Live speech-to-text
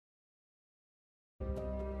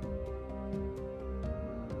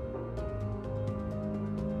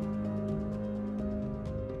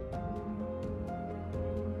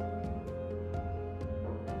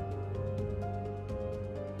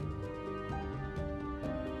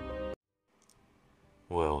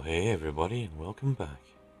Well, hey everybody, and welcome back.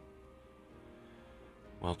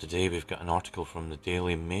 Well, today we've got an article from the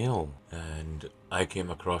Daily Mail, and I came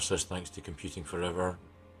across this thanks to Computing Forever,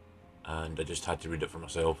 and I just had to read it for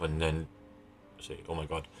myself and then say, oh my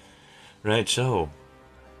god. Right, so,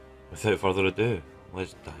 without further ado,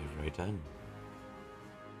 let's dive right in.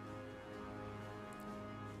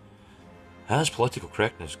 Has political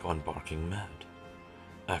correctness gone barking mad?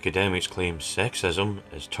 Academics claim sexism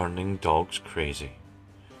is turning dogs crazy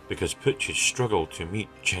because pooches struggle to meet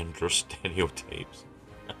gender stereotypes.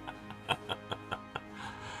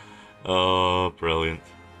 Oh, brilliant.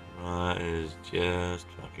 That is just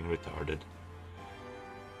fucking retarded.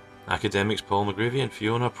 Academics Paul McGreevy and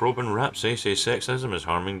Fiona Probyn-Rapsay say sexism is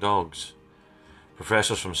harming dogs.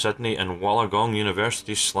 Professors from Sydney and Wollongong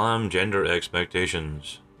University slam gender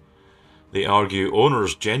expectations. They argue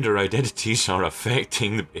owners' gender identities are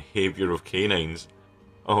affecting the behaviour of canines.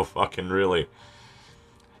 Oh, fucking really.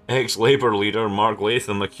 Ex-Labour leader Mark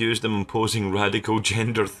Latham accused them of imposing radical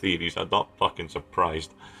gender theories. I'm not fucking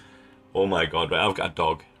surprised. Oh my god, right, I've got a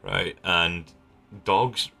dog, right, and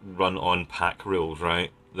dogs run on pack rules,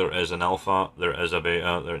 right? There is an alpha, there is a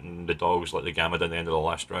beta, the dog's like the gamma down the end of the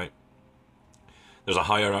list, right? There's a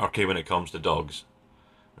hierarchy when it comes to dogs,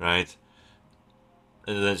 right?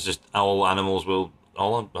 And it's just all animals will,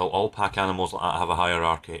 all pack animals have a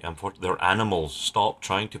hierarchy, and they're animals. Stop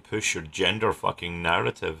trying to push your gender fucking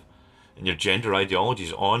narrative and your gender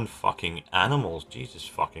ideologies on fucking animals. Jesus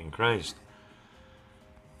fucking Christ.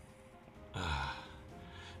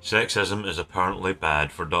 Sexism is apparently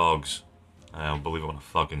bad for dogs. I don't believe it when I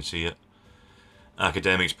fucking see it.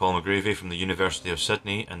 Academics Paul McGreevy from the University of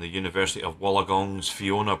Sydney and the University of Wollongong's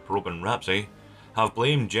Fiona Probyn-Rapsay have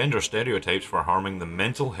blamed gender stereotypes for harming the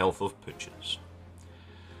mental health of pooches.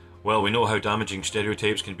 While we know how damaging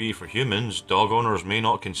stereotypes can be for humans, dog owners may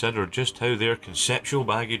not consider just how their conceptual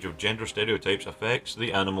baggage of gender stereotypes affects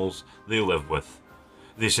the animals they live with,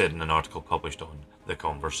 they said in an article published on The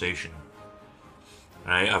Conversation.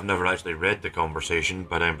 Right, I've never actually read The Conversation,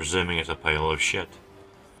 but I'm presuming it's a pile of shit.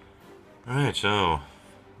 Right, so,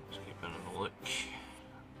 let's keep in a look.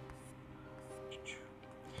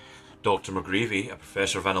 Dr. McGreevy, a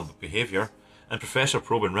professor of animal behaviour, and Professor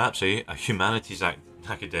Probyn-Rapsay, a humanities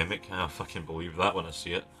academic, I fucking believe that when I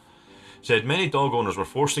see it, said many dog owners were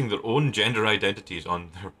forcing their own gender identities on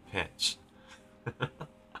their pets.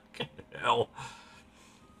 Fucking hell.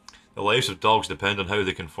 The lives of dogs depend on how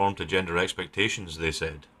they conform to gender expectations, they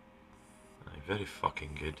said. Aye, very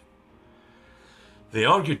fucking good. They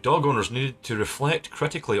argued dog owners needed to reflect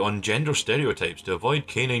critically on gender stereotypes to avoid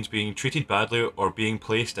canines being treated badly or being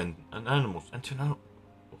placed into animals.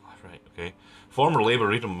 Right, okay. Former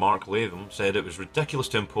Labour leader Mark Latham said it was ridiculous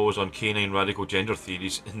to impose on canine radical gender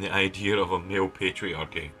theories in the idea of a male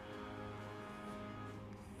patriarchy.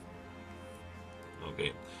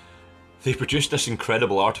 Okay. They produced this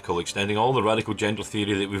incredible article extending all the radical gender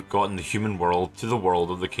theory that we've got in the human world to the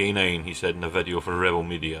world of the canine, he said in a video for Rebel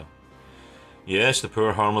Media. Yes, the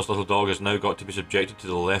poor harmless little dog has now got to be subjected to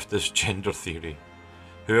the leftist gender theory.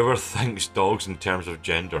 Whoever thinks dogs in terms of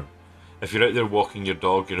gender? If you're out there walking your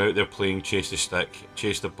dog, you're out there playing chase the stick,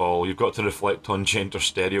 chase the ball, you've got to reflect on gender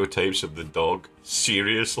stereotypes of the dog.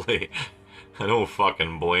 Seriously? I don't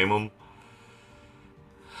fucking blame him.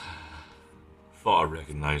 Thought I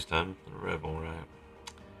recognised him. The Rebel,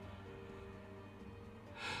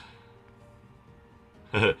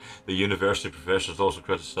 right. The university professors also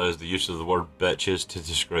criticised the use of the word bitches to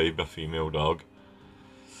describe a female dog,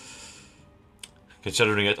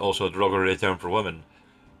 considering it also a derogatory term for women.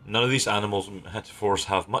 None of these animals metaphors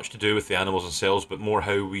have much to do with the animals themselves, but more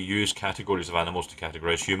how we use categories of animals to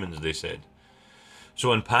categorise humans, they said.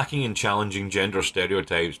 So unpacking and challenging gender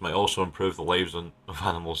stereotypes might also improve the lives of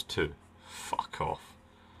animals too. Fuck off.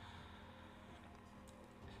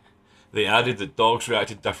 They added that dogs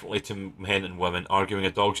reacted differently to men and women, arguing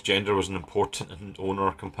a dog's gender was an important and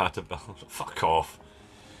owner compatibility. Fuck off.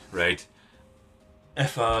 Right.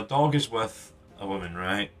 If a dog is with a woman,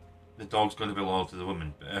 right, the dog's going to be loyal to the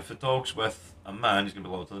woman. But if a dog's with a man, he's going to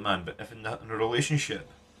be loyal to the man. But if in a relationship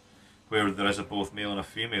where there is a both male and a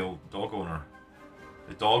female dog owner,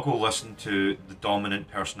 the dog will listen to the dominant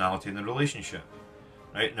personality in the relationship.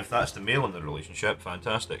 Right, and if that's the male in the relationship,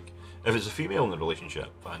 fantastic. If it's a female in the relationship,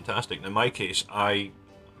 fantastic. And in my case, I'm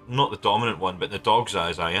not the dominant one, but in the dog's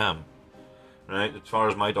eyes, I am. Right, as far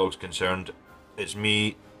as my dog's concerned, it's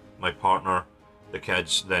me, my partner, the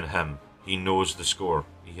kids, then him. He knows the score.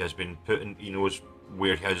 He has been put in, he knows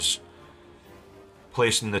where his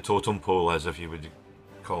place in the totem pole is, if you would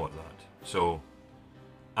call it that. So,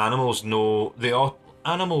 animals know,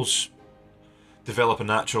 animals develop a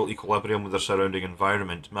natural equilibrium with their surrounding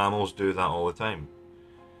environment. Mammals do that all the time.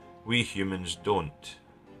 We humans don't.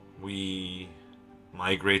 We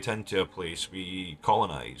migrate into a place, we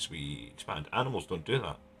colonize, we expand. Animals don't do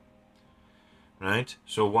that. Right?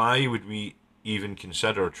 So why would we even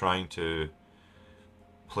consider trying to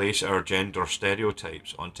place our gender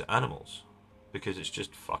stereotypes onto animals? Because it's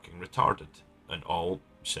just fucking retarded, in all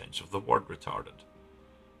sense of the word retarded.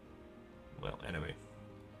 Well, anyway.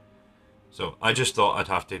 So I just thought I'd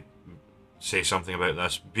have to say something about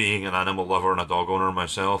this. Being an animal lover and a dog owner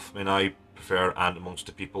myself, I mean, I prefer animals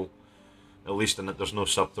to people. At least in that there's no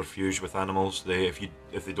subterfuge with animals.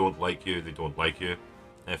 If they don't like you, they don't like you.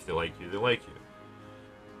 If they like you, they like you.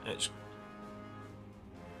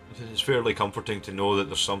 It's fairly comforting to know that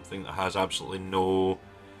there's something that has absolutely no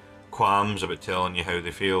qualms about telling you how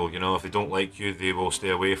they feel. You know, if they don't like you, they will stay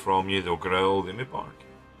away from you, they'll growl, they may bark.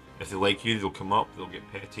 If they like you, they'll come up, they'll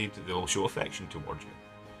get petted, they'll show affection towards you.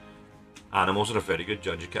 Animals are a very good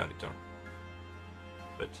judge of character.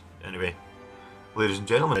 But anyway, ladies and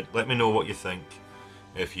gentlemen, let me know what you think.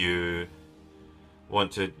 If you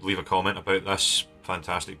want to leave a comment about this,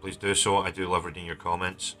 fantastic, please do so. I do love reading your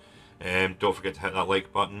comments. Don't forget to hit that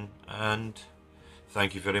like button, and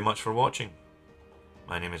thank you very much for watching.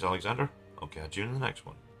 My name is Alexander. I'll catch you in the next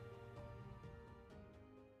one.